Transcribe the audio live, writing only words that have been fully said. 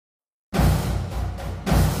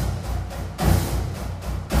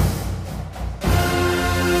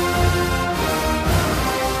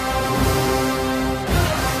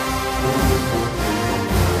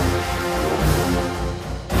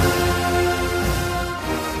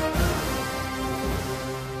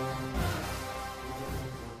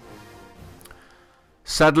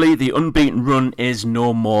Sadly, the unbeaten run is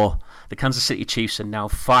no more. The Kansas City Chiefs are now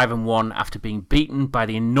 5-1 after being beaten by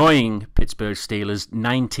the annoying Pittsburgh Steelers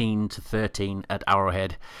 19-13 at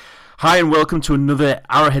Arrowhead. Hi and welcome to another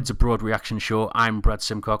Arrowheads Abroad reaction show. I'm Brad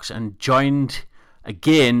Simcox and joined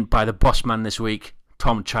again by the boss man this week,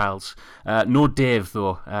 Tom Childs. No Dave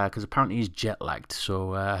though, because apparently he's jet lagged.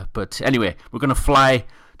 But anyway, we're going to fly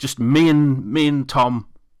just me and Tom,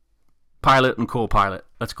 pilot and co-pilot.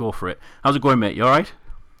 Let's go for it. How's it going, mate? You all right?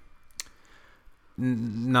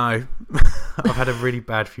 No, I've had a really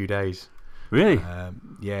bad few days. Really?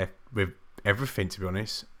 Yeah, with everything, to be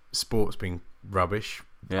honest. Sport's been rubbish.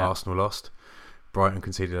 Yeah. Arsenal lost. Brighton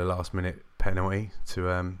conceded a last-minute penalty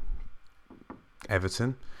to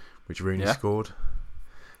Everton, which Rooney scored.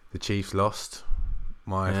 The Chiefs lost.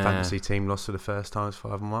 My fantasy team lost for the first time. It's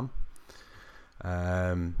 5-1.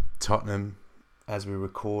 Tottenham, as we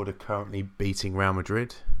record, are currently beating Real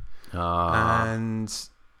Madrid. And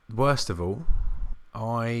worst of all,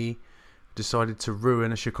 I decided to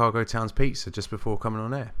ruin a Chicago Towns pizza just before coming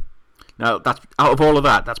on air. Now, that's out of all of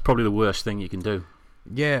that, that's probably the worst thing you can do.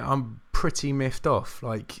 Yeah, I'm pretty miffed off.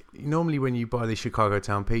 Like, normally when you buy these Chicago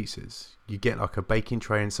Town pizzas, you get like a baking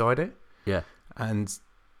tray inside it. Yeah. And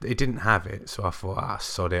it didn't have it, so I thought,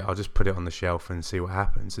 sod it, I'll just put it on the shelf and see what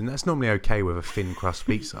happens. And that's normally okay with a thin crust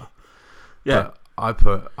pizza. Yeah.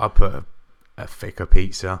 But I put a thicker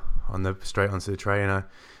pizza straight onto the tray, and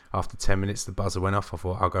after 10 minutes the buzzer went off. I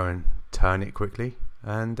thought I'll go and turn it quickly,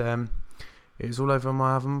 and it was all over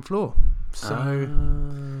my oven floor. So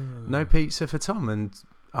no pizza for Tom, and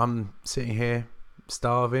I'm sitting here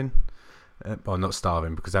starving. Well, not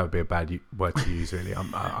starving, because that would be a bad word to use, really.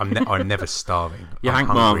 I'm never starving. You're I'm Hank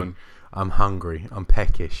hungry. Marvin. I'm hungry. I'm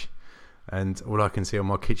peckish, and all I can see on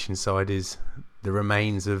my kitchen side is the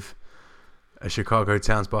remains of a Chicago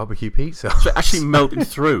Towns barbecue pizza. So it actually melted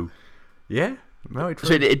through. Yeah, melted through.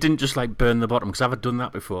 So it didn't just like burn the bottom, because I've done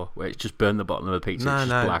that before, where it's just burned the bottom of the pizza. No, it's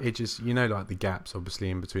just black. It just, like the gaps,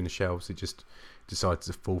 obviously, in between the shelves. It just decided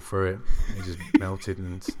to fall through it. It just melted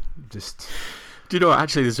and just. Do you know?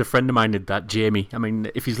 Actually, there's a friend of mine did that, Jamie. I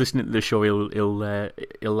mean, if he's listening to the show, he'll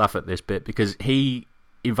laugh at this bit, because he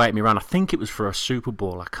invited me around. I think it was for a Super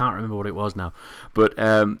Bowl. I can't remember what it was now, but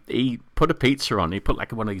he put a pizza on. He put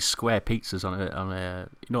like one of these square pizzas on a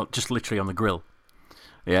just literally on the grill.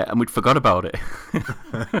 Yeah, and we'd forgot about it.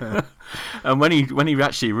 And when he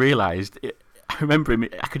actually realised, I remember him.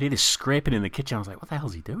 I could hear this scraping in the kitchen. I was like, "What the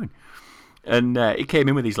hell's he doing?" And he came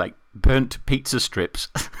in with these like burnt pizza strips.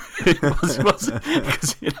 It was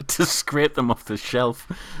because he had to scrape them off the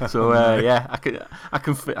shelf. So yeah, I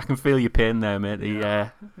can feel your pain there, mate.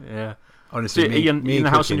 Yeah. Honestly, so are you in the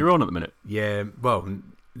house on your own at the minute? Yeah. Well,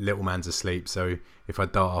 little man's asleep, so if I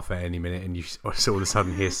dart off at any minute and you all of a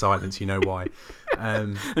sudden hear silence, you know why.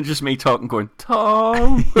 And just me talking, going,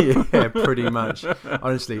 Tom. Yeah, pretty much.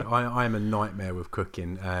 Honestly, I am a nightmare with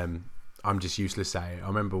cooking. I'm just useless at it. I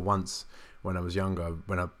remember once when I was younger,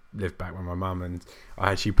 when I lived back with my mum, and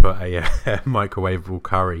I actually put a microwavable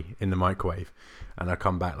curry in the microwave, and I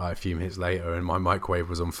come back like a few minutes later and my microwave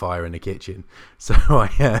was on fire in the kitchen. So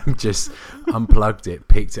I just unplugged it,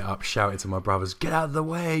 picked it up, shouted to my brothers, get out of the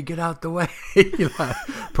way, like,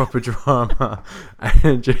 proper drama,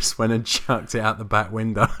 and just went and chucked it out the back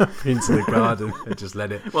window into the garden and just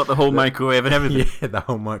let it. What, the whole microwave and everything? Yeah, the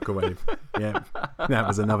whole microwave. Yeah, that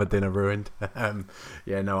was another dinner ruined.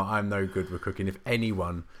 Yeah, no, I'm no good with cooking. If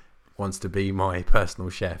anyone wants to be my personal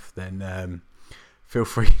chef, then feel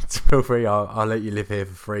free. I'll let you live here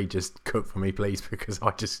for free. Just cook for me, please, because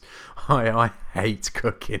I hate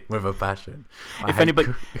cooking with a passion.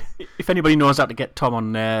 If anybody knows how to get Tom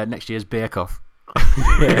on next year's Bake Off,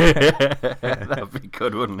 that'd be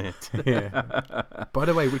good, wouldn't it? Yeah. By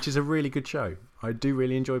the way, which is a really good show. I do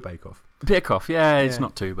really enjoy Bake Off. Bake Off, yeah, it's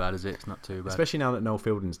not too bad, is it? It's not too bad. Especially now that Noel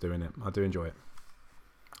Fielding's doing it. I do enjoy it.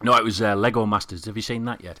 No, it was Lego Masters. Have you seen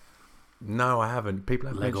that yet? No, I haven't. People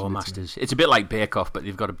have Lego Masters. It's a bit like Bake Off, but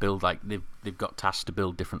they've got to build they've got tasks to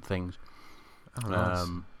build different things. Oh, nice.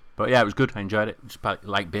 But yeah, it was good. I enjoyed it. It's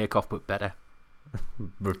like Bake Off, but better.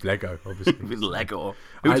 With Lego, obviously. With Lego.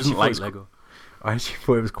 Who doesn't like Lego? I actually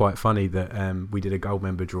thought it was quite funny that we did a gold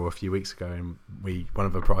member draw a few weeks ago, and one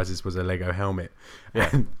of the prizes was a Lego helmet. Yeah.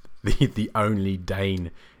 And the only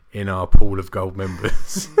Dane in our pool of gold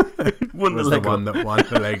members was the one that won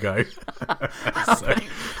the Lego.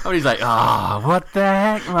 So, he's like, what the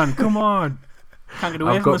heck, man? Come on. Can't get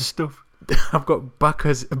away from this stuff. I've got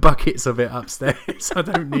buckets of it upstairs. I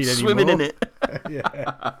don't need any swimming more. in it. Yeah.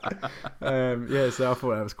 So I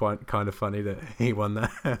thought that was quite kind of funny that he won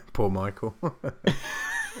that. Poor Michael.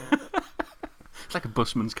 It's like a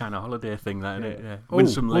busman's kind of holiday thing, that, isn't it? Yeah. Win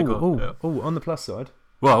some Lego. On the plus side,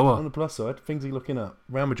 Whoa. On the plus side, things are looking up.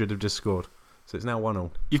 Real Madrid have just scored, so it's now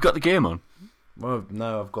 1-1. You've got the game on? Well,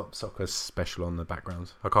 no, I've got soccer special on the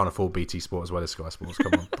background. I can't afford BT Sport as well as Sky Sports.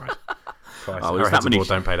 Come on, Brad. Christ,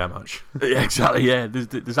 don't pay that much. Yeah, exactly. Yeah, there's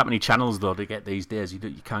that many channels though to get these days. You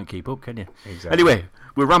can't keep up, can you? Exactly. Anyway,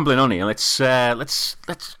 we're rambling on here. Let's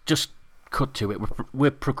just cut to it.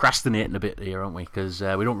 We're procrastinating a bit here, aren't we? Because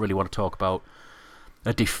we don't really want to talk about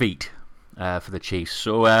a defeat for the Chiefs.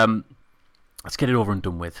 So let's get it over and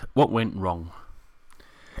done with. What went wrong?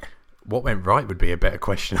 What went right would be a better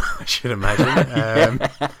question, I should imagine.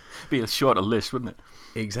 Be a shorter list, wouldn't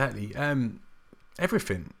it? Exactly.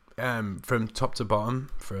 Everything. From top to bottom,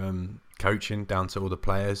 from coaching down to all the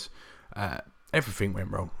players, everything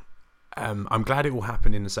went wrong. I'm glad it all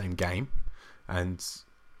happened in the same game, and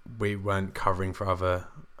we weren't covering for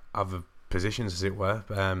other positions, as it were.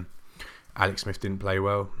 Alex Smith didn't play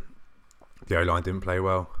well. The O-line didn't play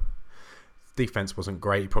well. Defense wasn't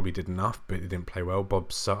great. He probably did enough, but he didn't play well.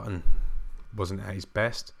 Bob Sutton wasn't at his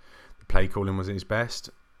best. The play calling wasn't his best.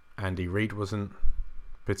 Andy Reid wasn't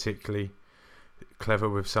particularly clever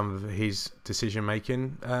with some of his decision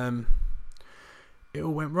making. It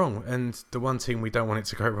all went wrong, and the one team we don't want it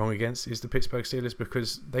to go wrong against is the Pittsburgh Steelers,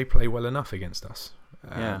 because they play well enough against us.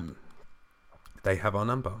 They have our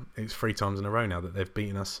number. It's 3 times in a row now that they've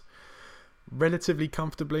beaten us relatively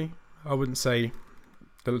comfortably. I wouldn't say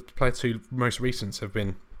the two most recent have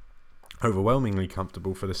been overwhelmingly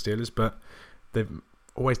comfortable for the Steelers, but they've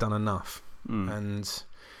always done enough. And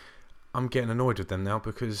I'm getting annoyed with them now,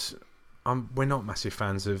 because we're not massive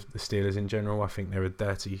fans of the Steelers in general. I think they're a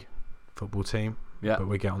dirty football team, but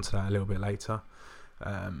we'll get onto that a little bit later.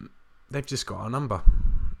 They've just got our number.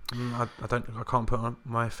 I can't put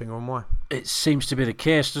my finger on why. It seems to be the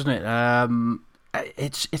case, doesn't it?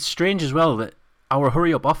 It's strange as well that our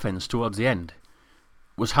hurry-up offense towards the end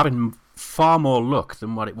was having far more luck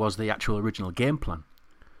than what it was the actual original game plan.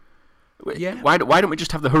 Yeah. Why don't we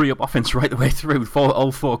just have the hurry-up offense right the way through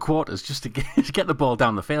all 4 quarters just to get the ball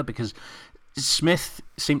down the field? Because Smith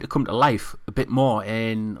seemed to come to life a bit more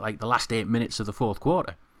in like the last 8 minutes of the 4th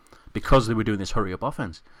quarter because they were doing this hurry-up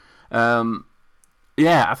offense.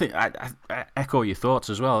 I think I echo your thoughts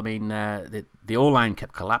as well. I mean, the O-line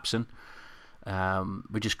kept collapsing.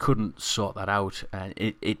 We just couldn't sort that out.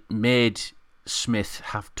 It made Smith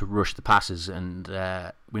have to rush the passes, and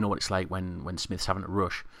we know what it's like when Smith's having to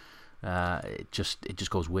rush. It just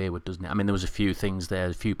goes wayward, doesn't it? I mean, there was a few things there,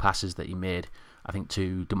 a few passes that he made, I think,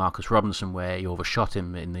 to DeMarcus Robinson, where he overshot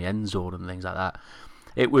him in the end zone and things like that.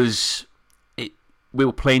 We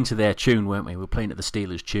were playing to their tune, weren't we? We were playing to the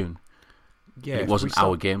Steelers' tune. Yeah, it wasn't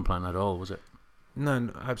our game plan at all, was it?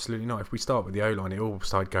 No, absolutely not. If we start with the O-line, it all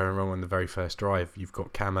started going wrong on the very first drive. You've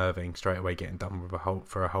got Cam Irving straight away getting done with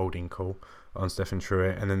a holding call on Stephen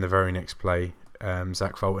Truitt, and then the very next play,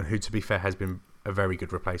 Zach Fulton, who, to be fair, has been a very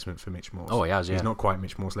good replacement for Mitch Morse. Oh, he has, yeah. He's not quite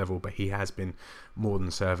Mitch Morse level, but he has been more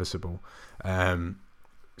than serviceable.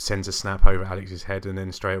 Sends a snap over Alex's head, and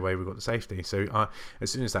then straight away we've got the safety. So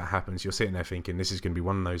as soon as that happens, you're sitting there thinking, this is going to be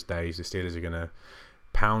one of those days. The Steelers are going to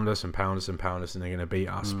pound us and pound us and pound us, and they're going to beat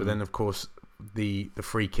us. But then, of course, the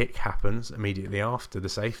free kick happens immediately after the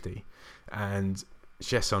safety, and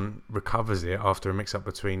Chesson recovers it after a mix-up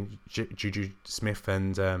between Juju Smith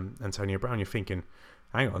and Antonio Brown. You're thinking,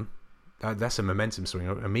 hang on, that's a momentum swing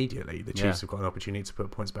immediately. The Chiefs have got an opportunity to put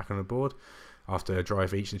points back on the board. After a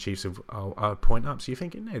drive each, the Chiefs have a point up. So you're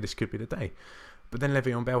thinking, no, this could be the day. But then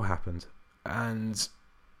Le'Veon Bell happened. And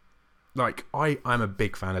like I'm a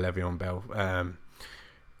big fan of Le'Veon Bell.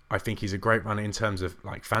 I think he's a great runner in terms of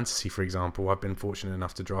like fantasy, for example. I've been fortunate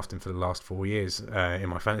enough to draft him for the last 4 years in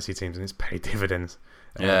my fantasy teams, and it's paid dividends.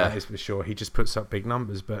 That is for sure. He just puts up big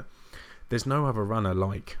numbers, but there's no other runner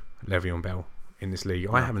like Le'Veon Bell in this league.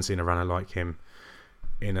 I haven't seen a runner like him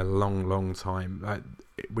in a long, long time.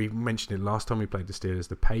 We mentioned it last time we played the Steelers.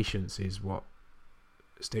 The patience is what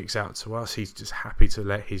sticks out to us. He's just happy to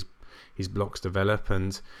let his blocks develop,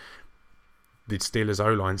 and the Steelers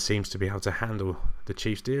O-line seems to be able to handle the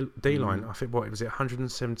Chiefs D-line. I think, what was it,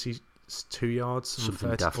 172 yards?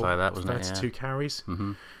 Something daft like that, wasn't it? 32 carries.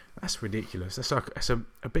 Mm-hmm. That's ridiculous. That's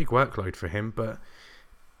a big workload for him, but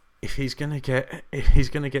if he's gonna get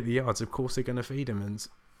the yards, of course they're gonna feed him. And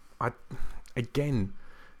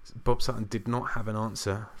Bob Sutton did not have an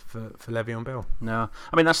answer for Le'Veon Bell. No,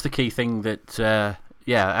 I mean that's the key thing. That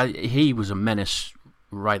he was a menace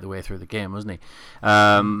right the way through the game, wasn't he?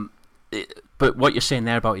 But what you're saying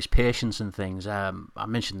there about his patience and things, I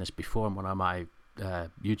mentioned this before in one of my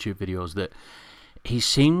YouTube videos, that he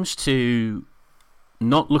seems to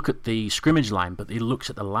not look at the scrimmage line, but he looks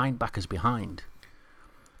at the linebackers behind.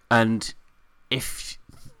 And if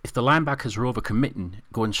if the linebackers are overcommitting,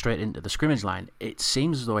 going straight into the scrimmage line, it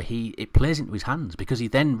seems as though it plays into his hands, because he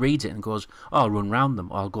then reads it and goes, "Oh, I'll run round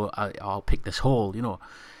them, or I'll pick this hole."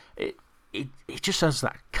 It just has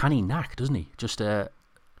that canny knack, doesn't he? Just a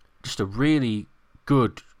really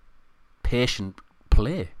good, patient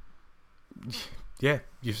play. Yeah,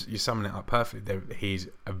 you're summing it up perfectly. He's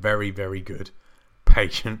a very, very good,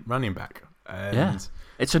 patient running back. And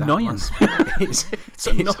it's annoying. It's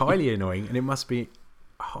highly annoying, and it must be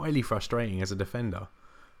highly frustrating as a defender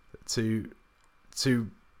to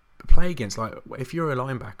play against. Like, if you're a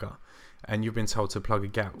linebacker and you've been told to plug a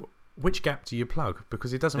gap, which gap do you plug?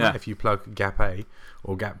 Because it doesn't matter if you plug gap A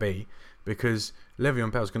or gap B, because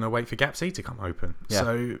Le'Veon Bell's going to wait for gap C to come open. Yeah.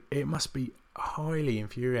 So it must be highly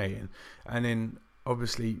infuriating. And then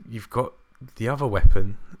obviously you've got the other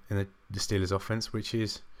weapon in the Steelers offense, which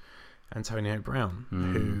is Antonio Brown,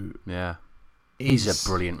 who he's a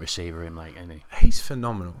brilliant receiver, isn't he? He's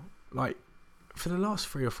phenomenal. Like, for the last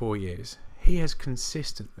 3 or 4 years, he has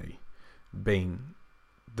consistently been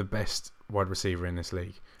the best wide receiver in this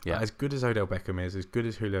league. Yeah. As good as Odell Beckham is, as good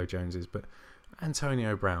as Julio Jones is, but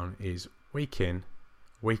Antonio Brown is week in,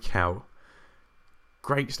 week out.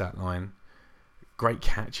 Great stat line, great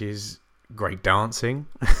catches, great dancing,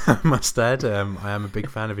 I must add. I am a big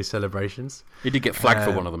fan of his celebrations. He did get flagged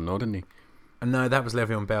for one of them, though, didn't he? No, that was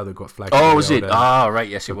Le'Veon Bell that got flagged. Oh, was it? Right,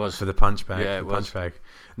 yes, it was. For the punch bag. Yeah, it was. Punch bag.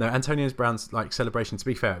 No, Antonio Brown's celebration, to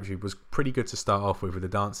be fair, actually was pretty good to start off with the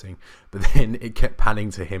dancing, but then it kept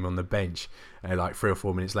panning to him on the bench 3 or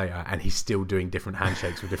 4 minutes later, and he's still doing different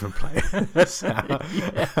handshakes with different players.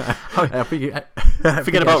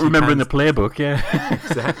 Forget about remembering the playbook, yeah.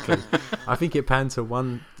 Exactly. I think it panned to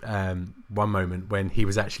one moment when he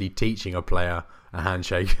was actually teaching a player a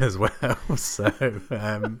handshake as well. So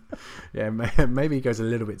maybe he goes a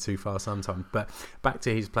little bit too far sometimes. But back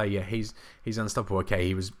to his play, he's unstoppable. Okay,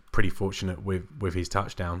 he was pretty fortunate with his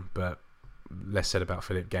touchdown, but less said about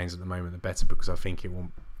Philip Gaines at the moment, the better, because I think it will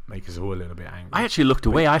make us all a little bit angry. I actually looked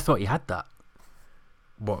away. I thought he had that.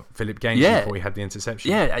 What, Philip Gaines before he had the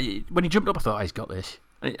interception? Yeah, when he jumped up, I thought, he's got this.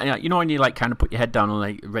 You know when you kind of put your head down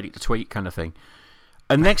and ready to tweet kind of thing.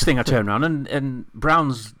 And next thing I turned around and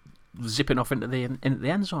Brown's zipping off into the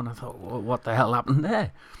end zone. I thought, what the hell happened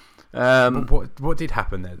there? What did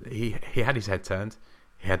happen there? He had his head turned.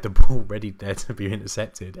 He had the ball ready there to be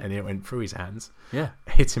intercepted, and it went through his hands. Yeah,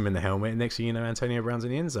 hit him in the helmet, and next thing you know, Antonio Brown's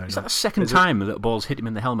in the end zone. Is that the second time that the ball's hit him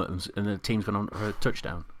in the helmet and the team's gone on for a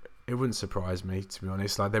touchdown? It wouldn't surprise me, to be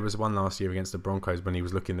honest. There was one last year against the Broncos when he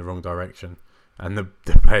was looking the wrong direction, and the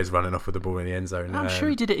player's running off with the ball in the end zone. I'm sure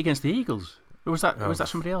he did it against the Eagles. Or was that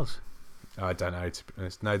somebody else? I don't know, to be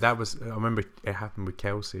honest. No, that was. I remember it happened with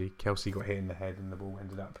Kelsey. Kelsey got hit in the head, and the ball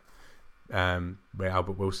ended up where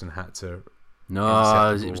Albert Wilson had to.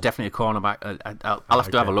 No, it was definitely a cornerback. I'll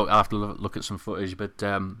have to have a look. I'll have to look at some footage, but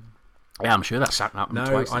yeah, I'm sure that's happened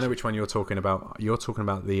twice. I know which one you're talking about. You're talking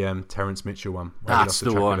about the Terrence Mitchell one. Where that's he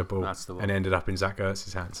lost the one. Of the ball that's the one. And ended up in Zach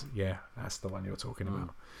Ertz's hands. Yeah, that's the one you're talking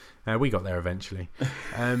about. We got there eventually.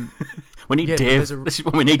 We need Dave. This is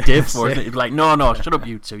what we need Dave for. Isn't it? Like, no, shut up,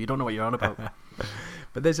 you two. You don't know what you're on about.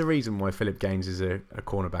 But there's a reason why Philip Gaines is a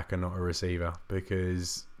cornerback and not a receiver,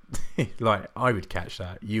 because I would catch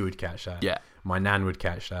that. You would catch that. Yeah. My nan would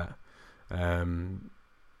catch that.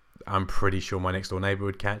 I'm pretty sure my next door neighbour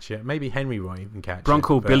would catch it. Maybe Henry won't even catch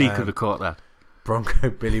Bronco it. Billy could have caught that.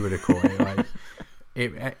 Bronco Billy would have caught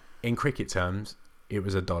it. In cricket terms, it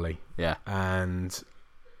was a dolly. Yeah. And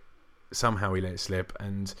somehow he let it slip.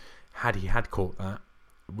 And had he had caught that,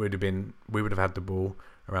 we would have had the ball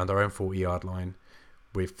around our own 40-yard line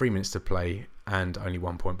with 3 minutes to play and only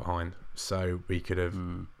 1 point behind. So we could have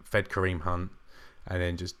fed Kareem Hunt and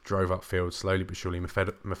then just drove upfield slowly but surely,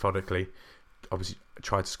 methodically. Obviously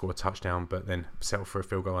tried to score a touchdown, but then settled for a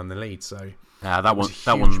field goal in the lead. So that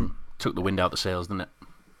one took the wind out the sails, didn't it?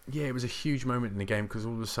 Yeah, it was a huge moment in the game, because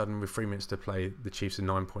all of a sudden, with 3 minutes to play, the Chiefs are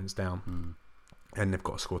 9 points down, and they've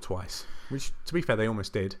got to score twice. Which, to be fair, they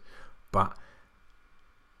almost did. But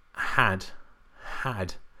had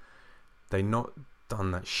they not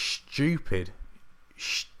done that stupid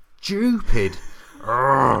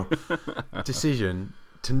decision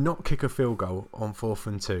to not kick a field goal on 4th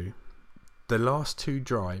and 2, the last 2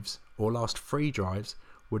 drives or last 3 drives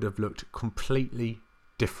would have looked completely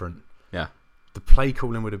different. Yeah. The play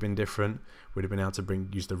calling would have been different. We'd have been able to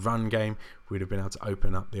use the run game. We'd have been able to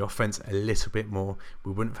open up the offense a little bit more.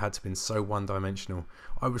 We wouldn't have had to been so one-dimensional.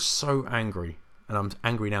 I was so angry, and I'm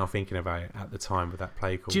angry now thinking about it at the time with that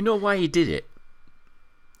play call. Do you know why he did it?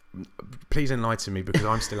 Please enlighten me, because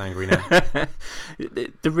I'm still angry now.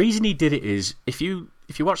 The reason he did it is, if you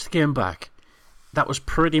watch the game back, that was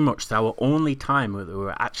pretty much our only time where we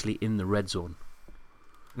were actually in the red zone.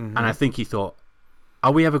 And I think he thought,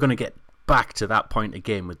 are we ever going to get back to that point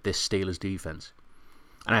again with this Steelers defense?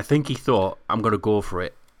 And I think he thought, I'm going to go for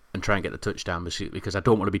it and try and get the touchdown because I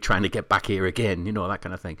don't want to be trying to get back here again, that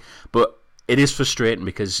kind of thing. But it is frustrating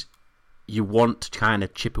because you want to kind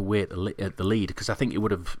of chip away at the lead, because I think it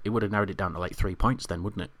would have narrowed it down to like 3 points then,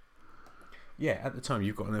 wouldn't it? Yeah, at the time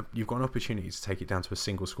you've got an opportunity to take it down to a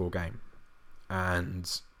single score game,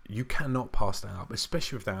 and you cannot pass that up,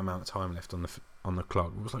 especially with that amount of time left on the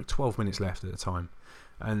clock. It was like 12 minutes left at the time,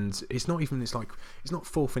 and it's not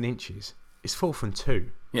 4th and inches. It's 4th and 2.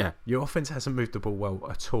 Yeah, your offense hasn't moved the ball well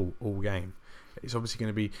at all game. It's obviously going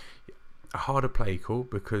to be a harder play call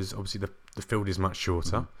because obviously the field is much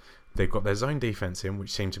shorter. They've got their zone defense in,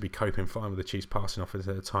 which seemed to be coping fine with the Chiefs passing offense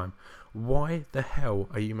at the time. Why the hell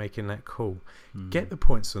are you making that call? Get the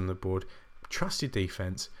points on the board, trust your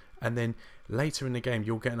defense, and then later in the game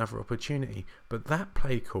you'll get another opportunity. But that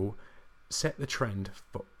play call set the trend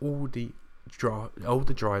for all the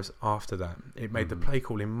drives after that. It made the play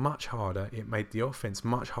calling much harder. It made the offense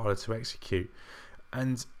much harder to execute,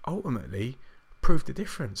 and ultimately proved the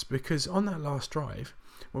difference. Because on that last drive,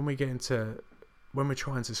 when we're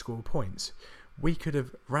trying to score points, we could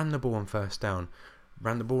have ran the ball on first down,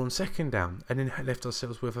 ran the ball on second down, and then left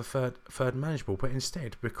ourselves with a third manageable. But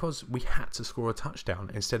instead, because we had to score a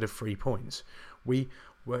touchdown instead of 3 points, we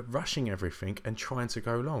were rushing everything and trying to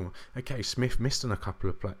go long. Okay, Smith missed on a couple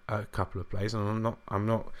of plays, and I'm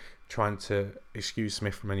not trying to excuse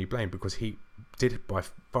Smith from any blame, because he did by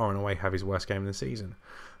far and away have his worst game of the season.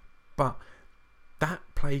 But that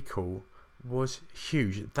play call was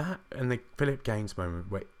huge. That and the Philip Gaines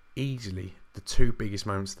moment were easily the two biggest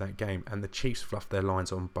moments of that game, and the Chiefs fluffed their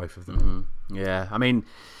lines on both of them. Yeah, I mean,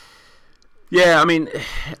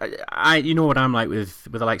 you know what I'm like with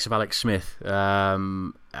the likes of Alex Smith.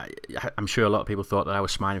 I'm sure a lot of people thought that I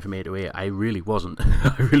was smiling from ear to ear. I really wasn't.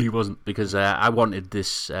 I really wasn't, because I wanted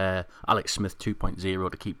this Alex Smith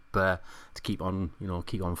 2.0 to keep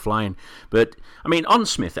on flying. But I mean, on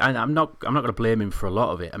Smith, I'm not going to blame him for a lot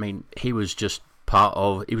of it. I mean, he was just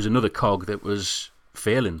he was another cog that was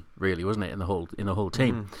failing, really, wasn't it, in the whole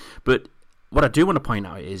team. But what I do want to point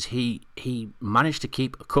out is he managed to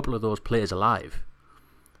keep a couple of those players alive.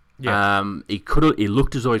 Yeah. He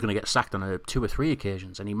looked as though he was going to get sacked on 2 or 3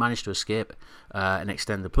 occasions, and he managed to escape and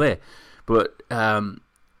extend the play. But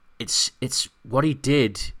it's what he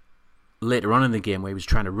did later on in the game where he was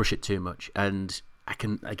trying to rush it too much, and I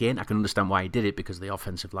can understand why he did it, because the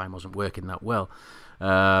offensive line wasn't working that well.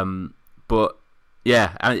 But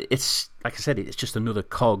yeah, it's like I said, it's just another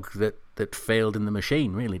cog that failed in the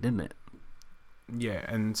machine, really, didn't it? Yeah,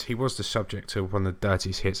 and he was the subject to one of the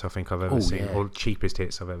dirtiest hits I think I've ever seen, or cheapest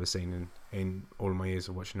hits I've ever seen in all of my years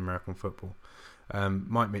of watching American football.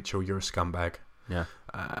 Mike Mitchell, you're a scumbag. Yeah.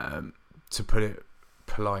 To put it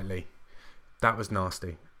politely, that was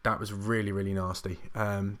nasty. That was really, really nasty.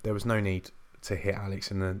 There was no need to hit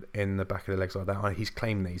Alex in the back of the legs like that. He's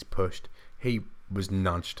claiming that he's pushed. He was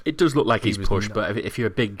nudged. It does look like he's pushed, but if you're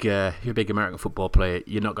a big American football player,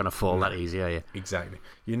 you're not going to fall that easy, are you? Exactly.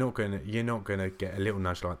 You're not gonna get a little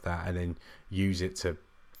nudge like that and then use it to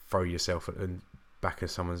throw yourself at the back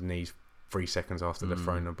of someone's knees 3 seconds after they've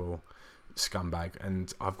thrown the ball. Scumbag.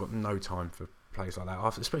 And I've got no time for plays like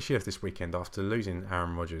that, especially if this weekend after losing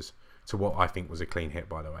Aaron Rodgers to what I think was a clean hit,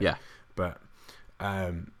 by the way. Yeah. But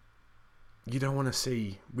you don't want to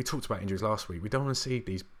see. We talked about injuries last week. We don't want to see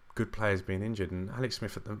these good players being injured, and Alex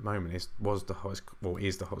Smith at the moment is the hottest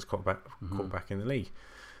quarterback in the league.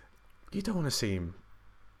 You don't want to see him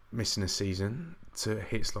missing a season to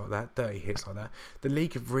hits like that, dirty hits like that. The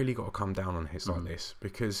league have really got to come down on hits like this,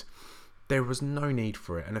 because there was no need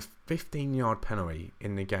for it, and a 15-yard penalty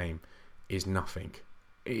in the game is nothing.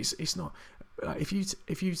 It's not. If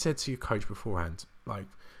you said to your coach beforehand, like,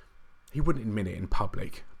 he wouldn't admit it in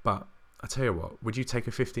public, but I tell you what, would you take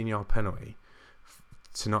a 15-yard penalty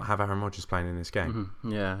to not have Aaron Rodgers playing in this game?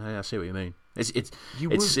 Yeah, I see what you mean.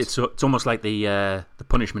 It's almost like the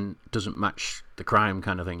punishment doesn't match the crime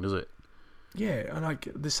kind of thing, does it? Yeah, and like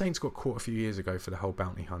the Saints got caught a few years ago for the whole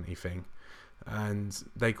bounty hunting thing, and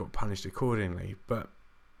they got punished accordingly. But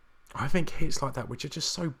I think hits like that, which are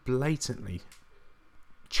just so blatantly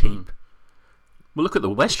cheap. Well, look at the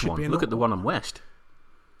West one. Look at the one on West.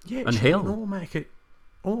 Yeah, and Hill. An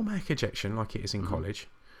automatic ejection like it is in college,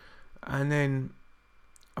 and then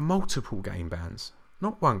multiple game bans.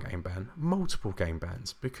 Not one game ban, multiple game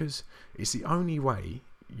bans, because it's the only way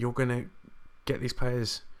you're going to get these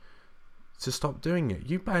players to stop doing it.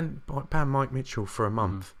 You ban Mike Mitchell for a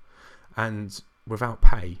month, and without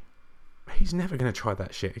pay, he's never going to try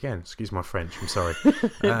that shit again. Excuse my French. I'm sorry.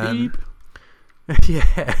 Beep.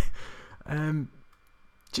 Yeah.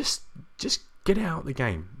 Just get it out of the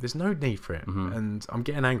game. There's no need for it. And I'm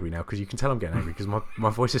getting angry now because you can tell I'm getting angry because my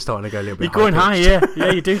voice is starting to go a little bit. You're going high, yeah.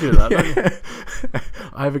 Yeah, you do that. Don't you?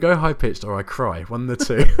 I either go high pitched or I cry. One of the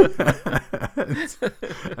two.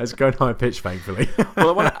 It's going high pitched, thankfully.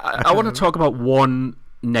 Well, I want to talk about one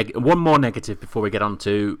more negative before we get on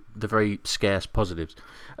to the very scarce positives.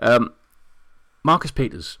 Marcus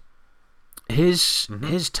Peters, his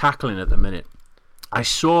tackling at the minute. I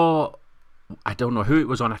saw. I don't know who it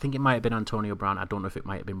was on. I think it might have been Antonio Brown. I don't know if it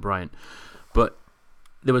might have been Bryant. But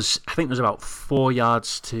I think there was about 4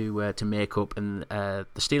 yards to make up, and the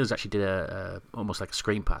Steelers actually did almost like a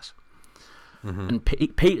screen pass. And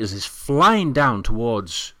Peters is flying down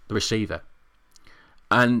towards the receiver,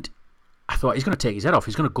 and I thought he's going to take his head off.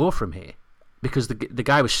 He's going to go from here because the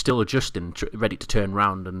guy was still adjusting, ready to turn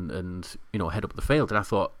round and head up the field. And I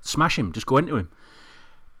thought, smash him, just go into him.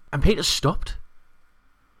 And Peters stopped.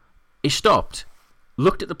 He stopped,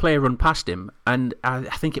 looked at the player run past him, and I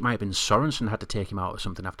think it might have been Sorensen had to take him out or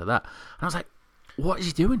something after that. And I was like, what is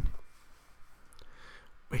he doing?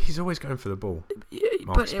 He's always going for the ball.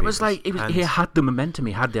 But it was like he had the momentum,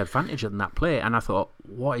 he had the advantage in that play, and I thought,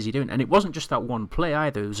 what is he doing? And it wasn't just that one play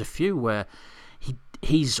either. There was a few where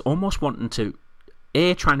he's almost wanting to,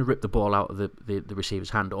 trying to rip the ball out of the receiver's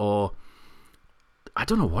hand, or I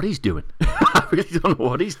don't know what he's doing. I really don't know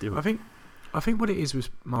what he's doing. I think what it is with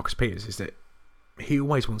Marcus Peters is that he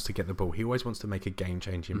always wants to get the ball. He always wants to make a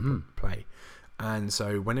game-changing play. And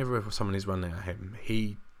so whenever someone is running at him,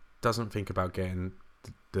 he doesn't think about getting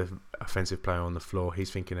the offensive player on the floor.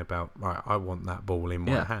 He's thinking about, right, I want that ball in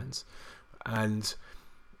my hands. And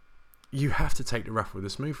you have to take the rough with the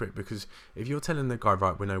smooth for it, because if you're telling the guy,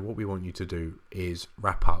 right, we know what we want you to do is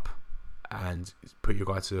wrap up and put your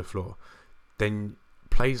guy to the floor, then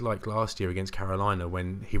plays like last year against Carolina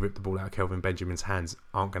when he ripped the ball out of Kelvin Benjamin's hands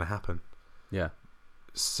aren't going to happen. Yeah.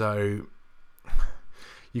 So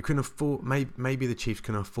you can afford, maybe the Chiefs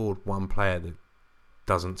can afford one player that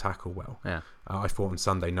doesn't tackle well. Yeah. I thought on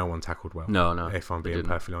Sunday no one tackled well. No. If I'm being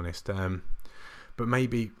perfectly honest. But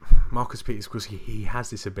maybe Marcus Peters, because he has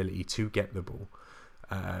this ability to get the ball,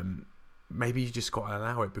 maybe you just got to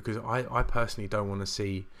allow it, because I personally don't want to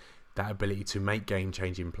see that ability to make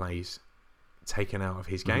game-changing plays taken out of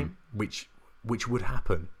his game, which would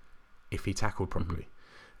happen if he tackled properly.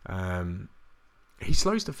 He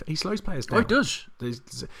slows players down. Oh, he does.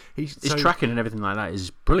 His tracking and everything like that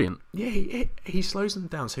is brilliant. Yeah, he slows them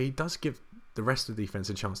down, so he does give the rest of the defense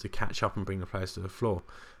a chance to catch up and bring the players to the floor.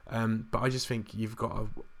 But I just think you've got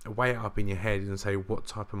to weigh it up in your head and say, what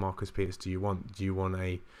type of Marcus Peters do you want? Do you want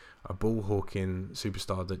a ball hawking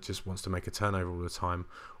superstar that just wants to make a turnover all the time,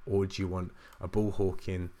 or do you want a ball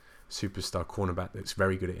hawking superstar cornerback that's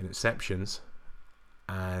very good at interceptions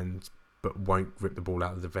but won't rip the ball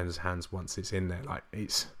out of the defender's hands once it's in there? Like,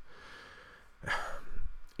 it's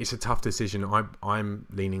a tough decision. I'm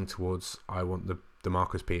leaning towards, I want the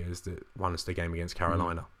Marcus Peters that won us the game against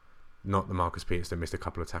Carolina, not the Marcus Peters that missed a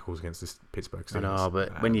couple of tackles against the Pittsburgh Steelers. I know,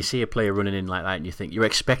 but when you see a player running in like that and you think you're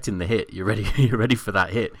expecting the hit, you're ready for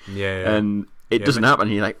that hit, and it doesn't happen,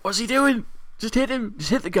 and you're like, what's he doing? Just hit him,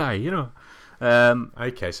 just hit the guy,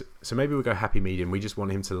 Okay, so maybe we'll go happy medium. We just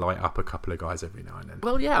want him to light up a couple of guys every now and then.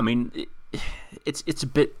 Well, yeah, I mean, it's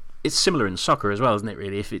similar in soccer as well, isn't it?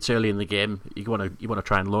 Really, if it's early in the game, you want to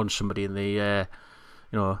try and launch somebody in the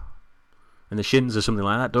in the shins or something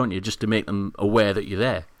like that, don't you? Just to make them aware that you're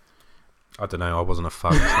there. I don't know. I wasn't a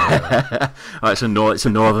fuck. It's a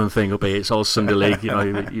northern thing up here. It's all Sunday league.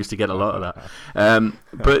 You used to get a lot of that.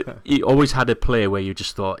 But you always had a player where you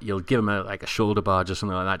just thought you'll give them a shoulder barge or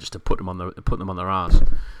something like that, just to put them on their arse.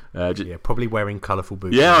 Probably wearing colourful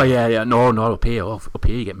boots. Yeah. No, up here. Up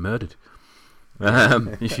here you get murdered.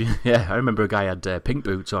 I remember a guy had pink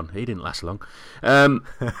boots on. He didn't last long. But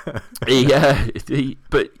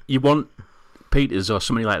you want Peters or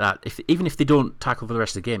somebody like that. Even if they don't tackle for the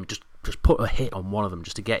rest of the game, just put a hit on one of them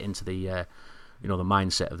just to get into the the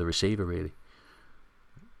mindset of the receiver, really.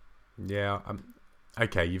 Yeah.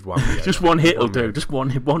 Okay, you've won me. Just one hit will do. Just one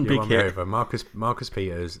big hit. Over. Marcus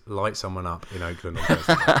Peters light someone up in Oakland on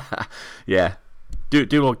Thursday. Yeah.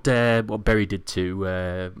 Do what Berry did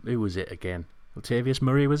to who was it again? Latavius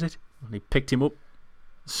Murray, was it? And he picked him up,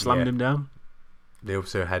 slammed him down. They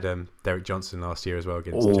also had Derek Johnson last year as well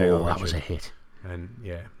against J.R. Oh, that was a hit. And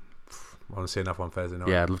I want to see another one Thursday night.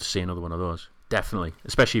 Yeah, I'd love to see another one of those. Definitely,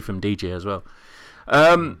 especially from DJ as well.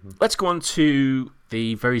 Let's go on to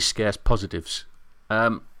the very scarce positives.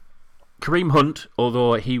 Kareem Hunt,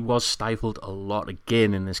 although he was stifled a lot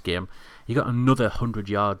again in this game, he got another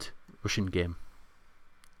 100-yard rushing game.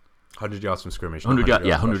 100 yards from scrimmage. 100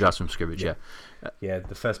 yards from scrimmage. Yeah. Yeah,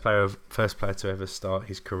 the first player to ever start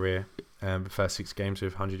his career, the first 6 games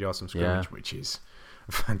with 100 yards from scrimmage, which is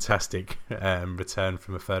a fantastic return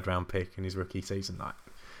from a 3rd-round pick in his rookie season. Like,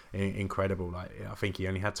 incredible. Like, I think he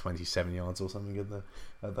only had 27 yards or something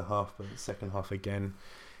at the half, but the second half again,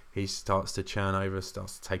 he starts to churn over,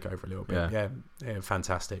 starts to take over a little bit. Yeah,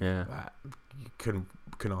 fantastic. Yeah. You couldn't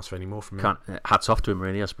ask for any more from him. Hats off to him,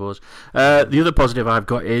 really, I suppose. The other positive I've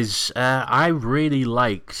got is I really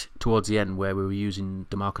liked towards the end where we were using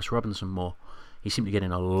Demarcus Robinson more. He seemed to get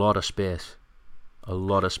in a lot of space.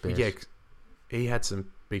 Yeah, he had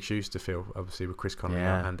some big shoes to fill, obviously, with Chris Conley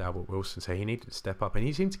and Albert Wilson, so he needed to step up, and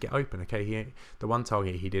he seemed to get open. Okay, the one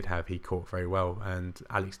target he did have, he caught very well, and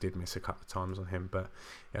Alex did miss a couple of times on him, but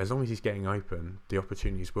as long as he's getting open, the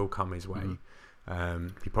opportunities will come his way.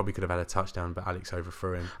 He probably could have had a touchdown, but Alex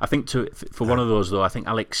overthrew him. I think for one of those, though, I think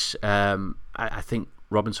Alex, I think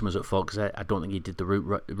Robinson was at fault because I don't think he did the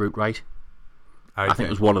route right. Okay. I think it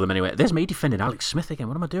was one of them anyway. There's me defending Alex Smith again.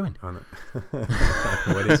 What am I doing? Oh, no.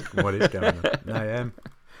 what is going on? No,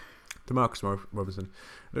 Demarcus Robinson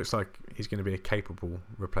looks like he's going to be a capable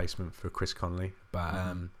replacement for Chris Conley,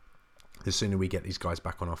 but the sooner we get these guys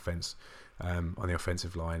back on offense, on the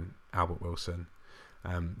offensive line, Albert Wilson,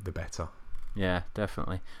 the better. Yeah,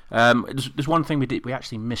 definitely. There's one thing we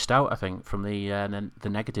actually missed out, I think, from the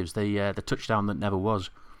negatives. The touchdown that never was.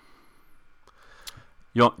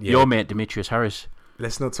 Your mate Demetrius Harris.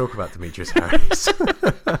 Let's not talk about Demetrius Harris.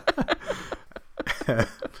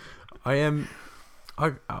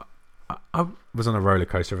 I was on a roller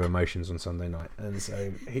coaster of emotions on Sunday night, and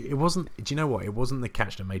so it wasn't. Do you know what? It wasn't the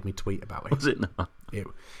catch that made me tweet about it. Was it not? It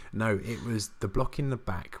was the block in the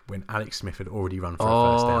back when Alex Smith had already run for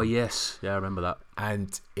a first down. Oh yes, yeah, I remember that.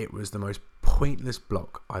 And it was the most pointless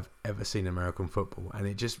block I've ever seen in American football, and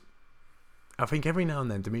it just. I think every now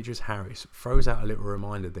and then Demetrius Harris throws out a little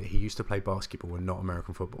reminder that he used to play basketball and not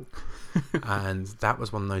American football. And that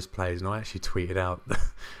was one of those plays, and I actually tweeted out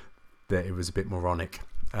that it was a bit moronic.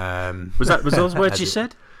 Was those words you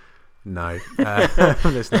said? No. Let's not go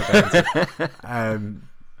into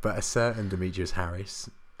but a certain Demetrius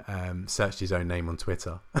Harris searched his own name on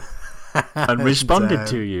Twitter. And responded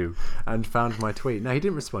to you. And found my tweet. No, he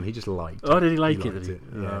didn't respond. He just liked it. Oh, did he like it?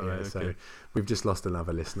 Yeah, okay. So we've just lost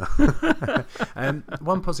another listener.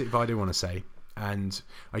 One positive I do want to say, and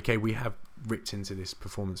okay, we have ripped into this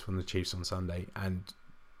performance from the Chiefs on Sunday,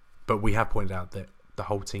 but we have pointed out that the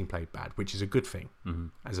whole team played bad, which is a good thing,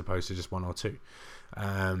 as opposed to just one or two.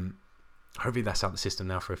 Hopefully that's out the system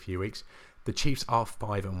now for a few weeks. The Chiefs are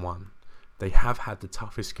 5-1. They have had the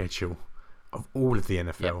toughest schedule of all of the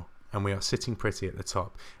NFL. Yep. And we are sitting pretty at the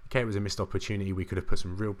top. Okay, it was a missed opportunity. We could have put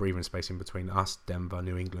some real breathing space in between us, Denver,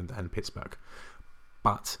 New England, and Pittsburgh.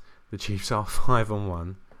 But the Chiefs are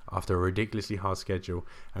 5-1 after a ridiculously hard schedule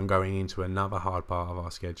and going into another hard part of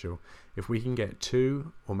our schedule. If we can get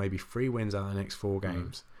 2 or maybe 3 wins out of the next 4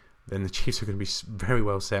 games, then the Chiefs are going to be very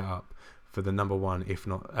well set up for the number 1, if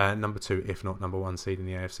not number 2, if not number 1 seed in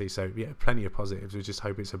the AFC. So yeah, plenty of positives. We just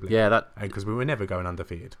hope it's a blip. Yeah, because we were never going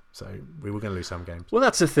undefeated, so we were going to lose some games. Well,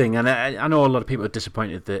 that's the thing, and I know a lot of people are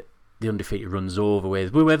disappointed that the undefeated run's over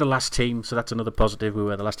with. We were the last team, so that's another positive. We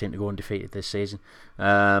were the last team to go undefeated this season.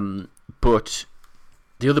 But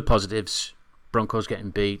the other positives: Broncos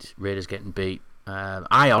getting beat, Raiders getting beat.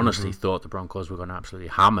 I honestly thought the Broncos were going to absolutely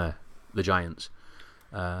hammer the Giants.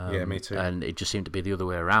 Yeah, me too. And it just seemed to be the other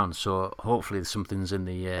way around. So hopefully something's in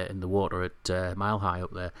the water at Mile High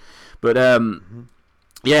up there. But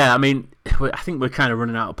yeah, I mean, I think we're kind of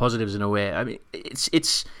running out of positives in a way. I mean,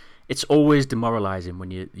 it's always demoralising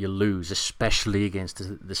when you lose, especially against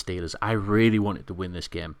the Steelers. I really wanted to win this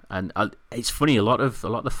game, and it's funny. A lot of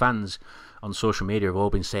the fans on social media have all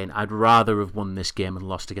been saying, "I'd rather have won this game and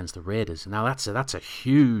lost against the Raiders." Now that's a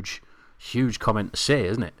huge comment to say,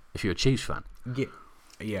 isn't it? If you're a Chiefs fan.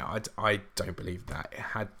 Yeah, I don't believe that.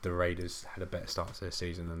 Had the Raiders had a better start to their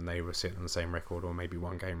season and they were sitting on the same record or maybe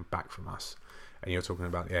 1 game back from us, and you're talking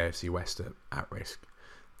about the AFC West at risk,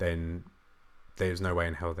 then there's no way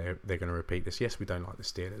in hell they're going to repeat this. Yes, we don't like the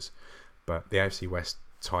Steelers, but the AFC West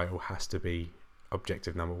title has to be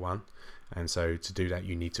objective number 1, and so to do that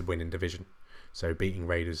you need to win in division. So beating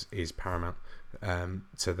Raiders is paramount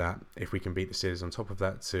to that. If we can beat the Steelers on top of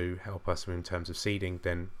that to help us in terms of seeding,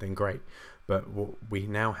 then great. But what we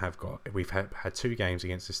now have got, we've had 2 games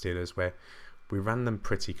against the Steelers where we ran them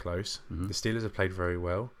pretty close. The Steelers have played very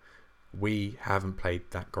well. We haven't played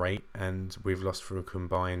that great, and we've lost for a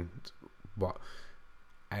combined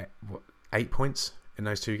 8 points in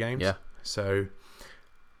those 2 games. Yeah. So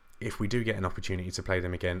if we do get an opportunity to play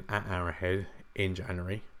them again at Arrowhead in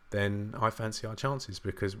January, then I fancy our chances,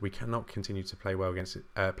 because we cannot continue to play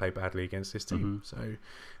badly against this team. So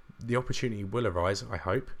the opportunity will arise, I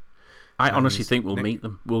hope. I honestly think we'll meet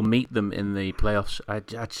them. We'll meet them in the playoffs. I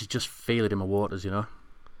just feel it in my waters, you know.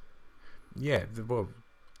 Yeah, well,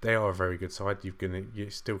 they are a very good side.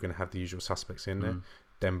 You're still gonna have the usual suspects in there.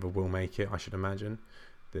 Denver will make it, I should imagine.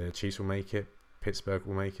 The Chiefs will make it. Pittsburgh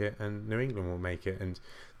will make it, and New England will make it, and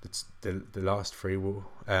the last three will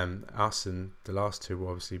us and the last two will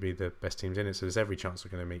obviously be the best teams in it. So there's every chance we're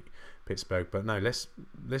going to meet Pittsburgh. But no, let's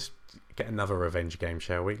get another revenge game,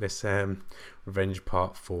 shall we? Let's revenge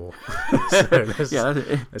part 4. Let's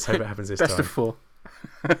hope it happens this time. Best of 4.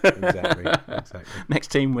 Exactly. Next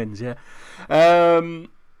team wins. Yeah.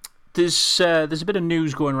 There's a bit of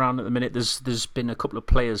news going around at the minute. There's been a couple of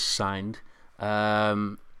players signed.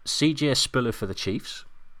 CJ Spiller for the Chiefs.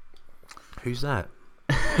 Who's that?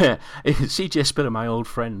 CJ Spiller, my old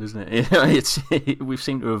friend, isn't it? We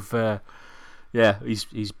seem to have,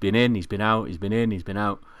 he's been in, he's been out, he's been in, he's been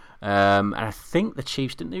out. And I think the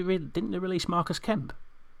Chiefs didn't they release Marcus Kemp?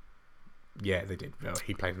 Yeah, they did. Well,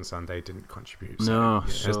 he played on Sunday, didn't contribute. So,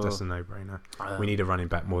 that's a no-brainer. We need a running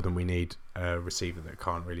back more than we need a receiver that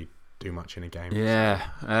can't really do much in a game. Yeah.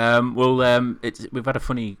 We've had a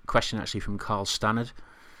funny question actually from Carl Stannard.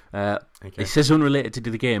 He says, unrelated to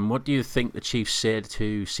the game, what do you think the Chiefs say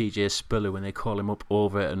to CJ Spiller when they call him up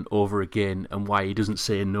over and over again, and why he doesn't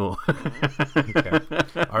say no? Okay.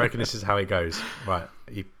 I reckon this is how it goes. Right,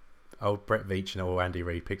 old Brett Veach and old Andy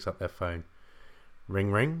Reid picks up their phone.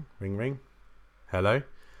 Ring, ring, ring, ring. Hello.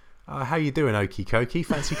 How you doing, Okie Kokie?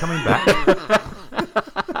 Fancy coming back?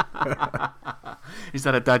 Is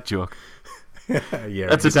that a dad joke? Yeah,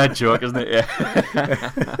 that's a dad joke, isn't it? Yeah.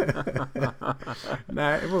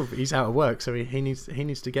 No, well, he's out of work, so he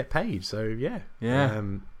needs to get paid. So yeah.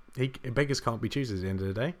 Beggars can't be choosers at the end of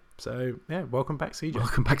the day. So yeah, welcome back, CJ.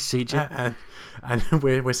 Welcome back, CJ. And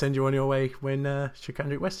we'll send you on your way when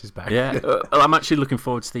Shakandrick West is back. Yeah, I'm actually looking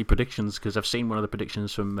forward to the predictions, because I've seen one of the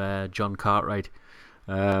predictions from John Cartwright.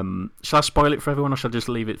 Shall I spoil it for everyone, or shall I just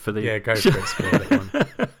leave it for the? Yeah, go for it. Spoil it one.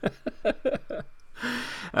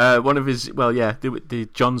 One of his, the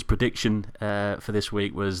John's prediction for this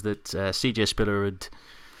week was that CJ Spiller would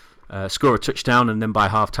score a touchdown, and then by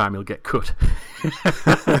half time he'll get cut.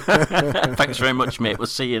 Thanks very much, mate. We'll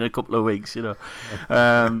see you in a couple of weeks. You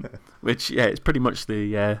know, which it's pretty much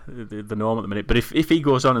the norm at the minute. But if he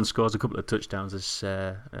goes on and scores a couple of touchdowns this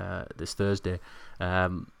Thursday,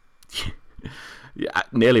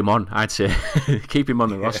 nail him on, I'd say. Keep him on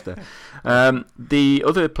the roster. The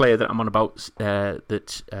other player that I'm on about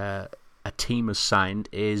that a team has signed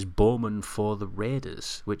is Bowman for the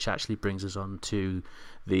Raiders, which actually brings us on to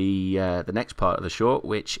the next part of the show,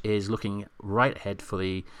 which is looking right ahead for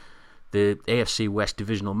the AFC West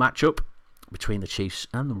divisional matchup between the Chiefs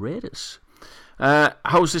and the Raiders.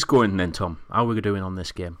 How's this going then, Tom? How are we doing on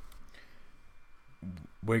this game?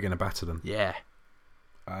 We're going to batter them. Yeah.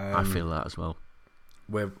 I feel that as well.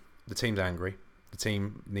 The team's angry. The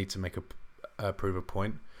team need to prove a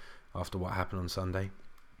point after what happened on Sunday.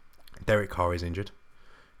 Derek Carr is injured.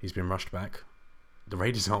 He's been rushed back. The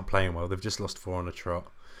Raiders aren't playing well. They've just lost 4 on a trot.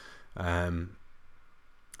 It's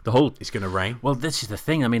going to rain. Well, this is the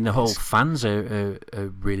thing. I mean, the whole fans are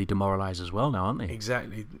really demoralised as well now, aren't they?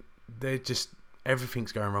 Exactly. They're just,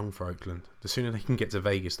 everything's going wrong for Oakland. The sooner they can get to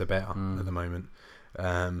Vegas, the better at the moment.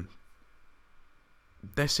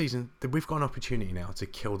 Their season, we've got an opportunity now to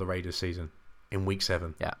kill the Raiders season in week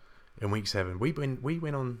 7. Yeah. In week 7, we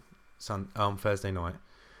win on Thursday night,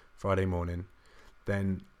 Friday morning.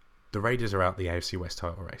 Then the Raiders are out the AFC West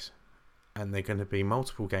title race, and they're going to be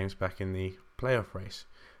multiple games back in the playoff race.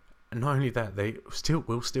 And not only that, they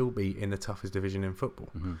will still be in the toughest division in football.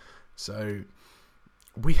 Mm-hmm. So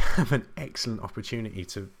we have an excellent opportunity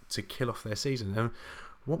to kill off their season. And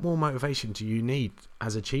what more motivation do you need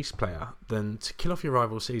as a Chiefs player than to kill off your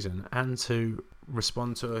rival season and to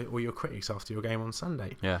respond to all your critics after your game on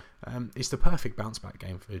Sunday? Yeah. It's the perfect bounce back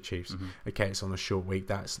game for the Chiefs. Mm-hmm. Okay, it's on a short week.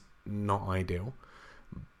 That's not ideal.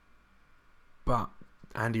 But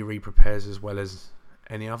Andy Reid prepares as well as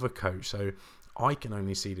any other coach. So I can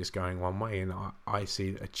only see this going one way, and I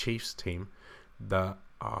see a Chiefs team that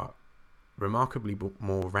are remarkably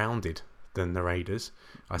more rounded than the Raiders.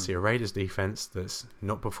 I see a Raiders defense that's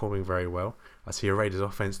not performing very well. I see a Raiders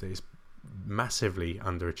offense that is massively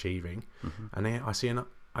underachieving, and I see an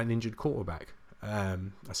injured quarterback. I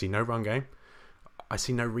see no run game. I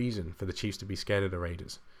see no reason for the Chiefs to be scared of the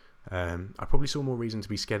Raiders. I probably saw more reason to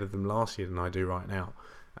be scared of them last year than I do right now,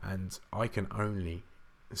 and I can only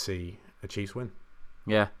see a Chiefs win.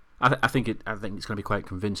 Yeah, I think it's going to be quite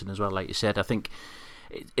convincing as well. Like you said, I think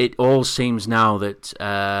it all seems now that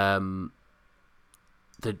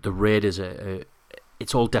the Raiders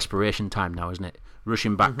it's all desperation time now, isn't it?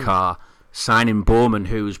 Rushing back Carr, signing Bowman,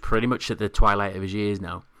 who's pretty much at the twilight of his years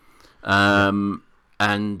now, and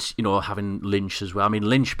having Lynch as well. I mean,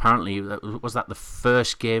 Lynch apparently was that the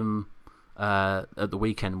first game at the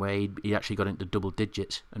weekend where he actually got into double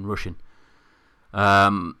digits and rushing.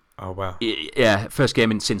 Oh wow! Yeah, first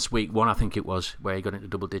game since week 1, I think it was, where he got into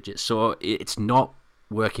double digits. So it's not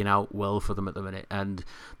working out well for them at the minute, and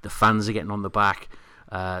the fans are getting on the back.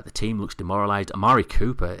 The team looks demoralised. Amari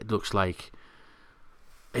Cooper, it looks like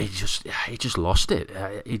he just lost it.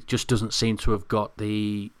 He just doesn't seem to have got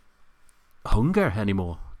the hunger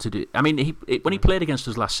anymore to do. I mean, when he played against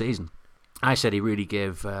us last season, I said he really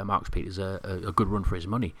gave Marcus Peters a good run for his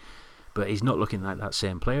money, but he's not looking like that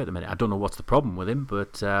same player at the minute. I don't know what's the problem with him,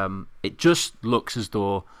 but it just looks as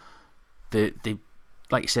though they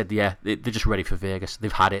like you said, they're just ready for Vegas.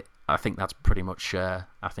 They've had it. I think that's pretty much. Part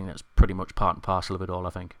and parcel of it all. I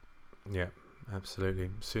think. Yeah, absolutely.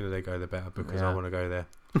 The sooner they go, the better, because I want to go there.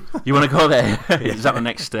 You want to go there? Yeah. Is that the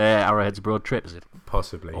next Arrowheads Broad trip? Is it?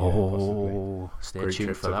 Possibly. Oh, possibly. Stay Great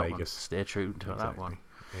tuned for that Vegas. one. Stay tuned for that one.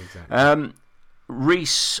 Exactly.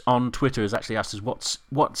 Reese on Twitter has actually asked us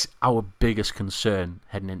what's our biggest concern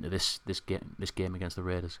heading into this game against the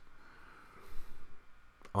Raiders.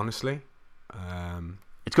 Honestly,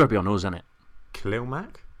 it's got to be on us, isn't it? Khalil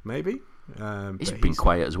Mack, maybe. He's been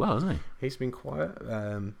quiet as well, hasn't he? He's been quiet.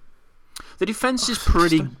 The defense is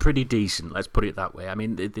pretty decent. Let's put it that way. I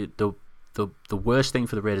mean, the worst thing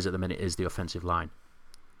for the Raiders at the minute is the offensive line.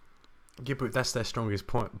 Yeah, but that's their strongest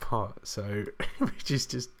part. So, which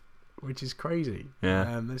is crazy.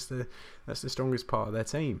 Yeah. That's the strongest part of their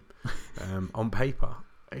team. On paper,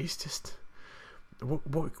 it's just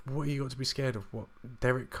what you got to be scared of? What,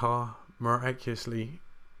 Derek Carr miraculously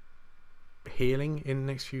healing in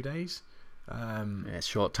the next few days? It's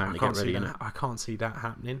short time to get ready. I can't see that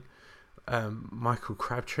happening. Michael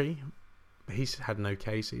Crabtree, he's had an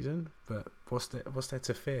okay season, but what's there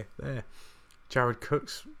to fear there? Jared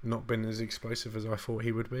Cook's not been as explosive as I thought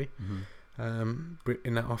he would be. In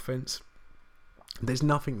that offense. There's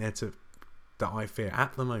nothing there that I fear.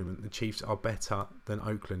 At the moment, the Chiefs are better than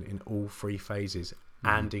Oakland in all 3 phases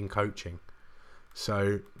and in coaching.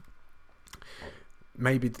 So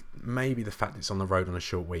maybe the fact it's on the road on a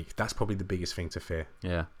short week, that's probably the biggest thing to fear.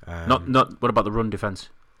 Yeah. Not. What about the run defense?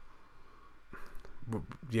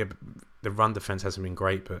 Yeah, the run defense hasn't been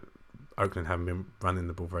great, but Oakland haven't been running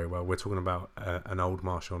the ball very well. We're talking about an old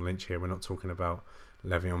Marshawn Lynch here. We're not talking about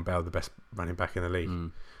Le'Veon Bell, the best running back in the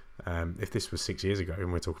league. If this was 6 years ago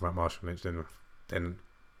and we're talking about Marshawn Lynch, then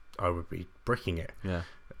I would be bricking it. Yeah.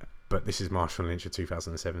 But this is Marshawn Lynch of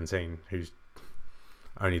 2017, who's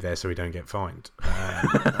only there so he don't get fined.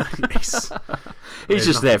 He's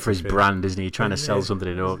just there for his brand, isn't he? Trying to sell something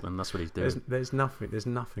in Oakland. That's what he's doing. There's nothing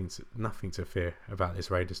to fear about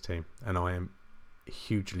this Raiders team, and I am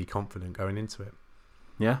hugely confident going into it.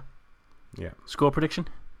 Yeah. Score prediction?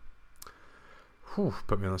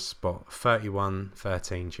 Put me on the spot.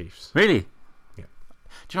 31-13 Chiefs. Really? Yeah.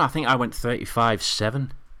 Do you know? I think I went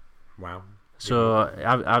 35-7. Wow. So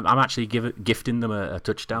I'm actually gifting them a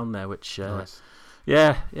touchdown there, which nice.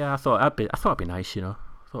 Yeah. I thought it'd be nice, I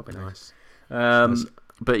thought it'd be nice.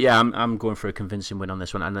 But yeah, I'm going for a convincing win on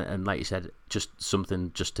this one, and like you said, just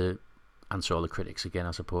something just to answer all the critics again,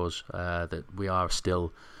 I suppose, that we are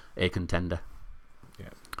still a contender. Yeah.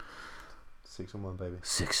 6-1, baby.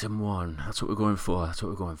 6-1. That's what we're going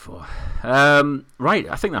for. Right,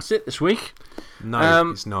 I think that's it this week.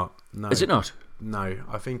 No, it's not. No. Is it not? No,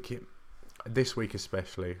 I think this week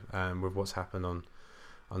especially, with what's happened on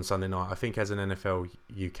Sunday night, I think as an NFL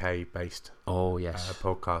UK based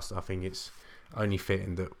podcast, I think it's only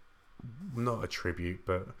fitting that, not a tribute,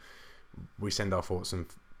 but we send our thoughts and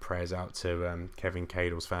prayers out to Kevin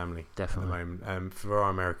Cadle's family. Definitely. At the moment. For our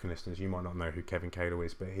American listeners, you might not know who Kevin Cadle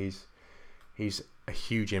is, but he's a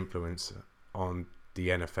huge influence on the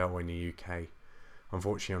NFL in the UK.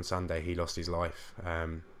 Unfortunately, on Sunday he lost his life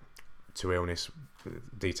to illness.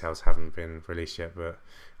 Details haven't been released yet, but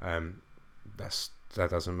that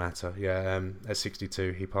doesn't matter. At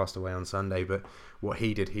 62 he passed away on Sunday. But what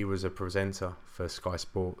he did, he was a presenter for Sky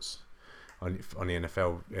Sports on the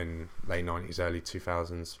NFL in late 90s, early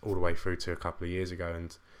 2000s, all the way through to a couple of years ago,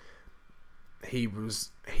 and he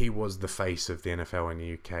was the face of the NFL in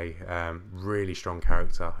the UK. Really strong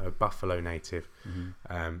character, a Buffalo native,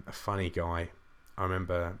 a funny guy. I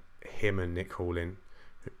remember him and Nick Hallin,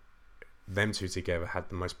 them two together had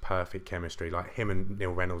the most perfect chemistry. Like, him and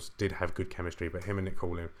Neil Reynolds did have good chemistry, but him and Nick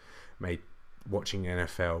Hallin made watching the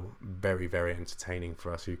NFL very, very entertaining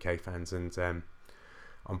for us UK fans. And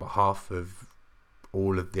on behalf of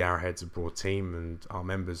all of the Arrowheads Abroad team and our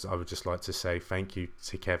members, I would just like to say thank you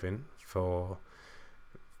to Kevin for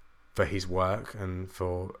his work and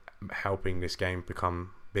for helping this game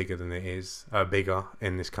become bigger than it is, bigger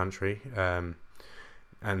in this country,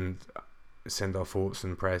 and send our thoughts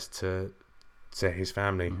and prayers to his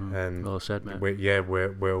family. And well said, mate.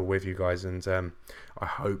 We're all with you guys, and I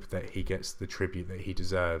hope that he gets the tribute that he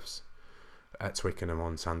deserves at Twickenham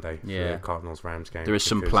on Sunday for the Cardinals-Rams game. There is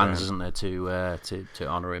some plans, isn't there, to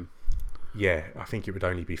honour him? Yeah, I think it would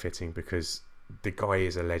only be fitting because the guy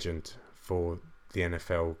is a legend for the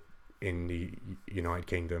NFL in the United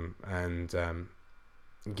Kingdom, and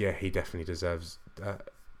he definitely deserves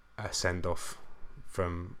a send-off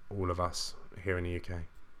from all of us here in the UK.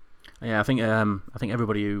 Yeah, I think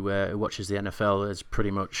everybody who watches the NFL has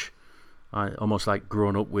pretty much almost like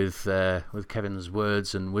grown up with Kevin's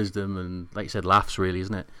words and wisdom and, like you said, laughs. Really,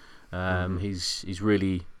 isn't it? He's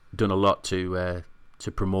really done a lot to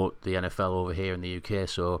promote the NFL over here in the UK.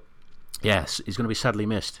 So yes, he's going to be sadly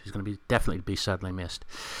missed. He's going to definitely be sadly missed.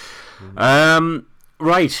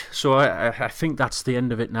 Right, so I think that's the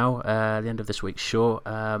end of it now, the end of this week's show.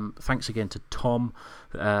 Thanks again to Tom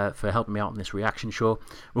for helping me out on this reaction show.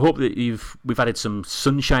 We hope that we've added some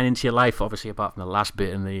sunshine into your life, obviously apart from the last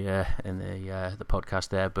bit in the podcast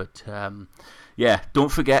there. But don't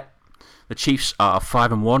forget, the Chiefs are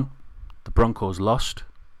 5-1, the Broncos lost,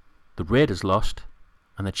 the Raiders lost,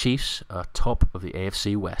 and the Chiefs are top of the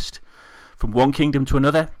AFC West. From one kingdom to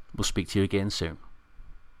another, we'll speak to you again soon.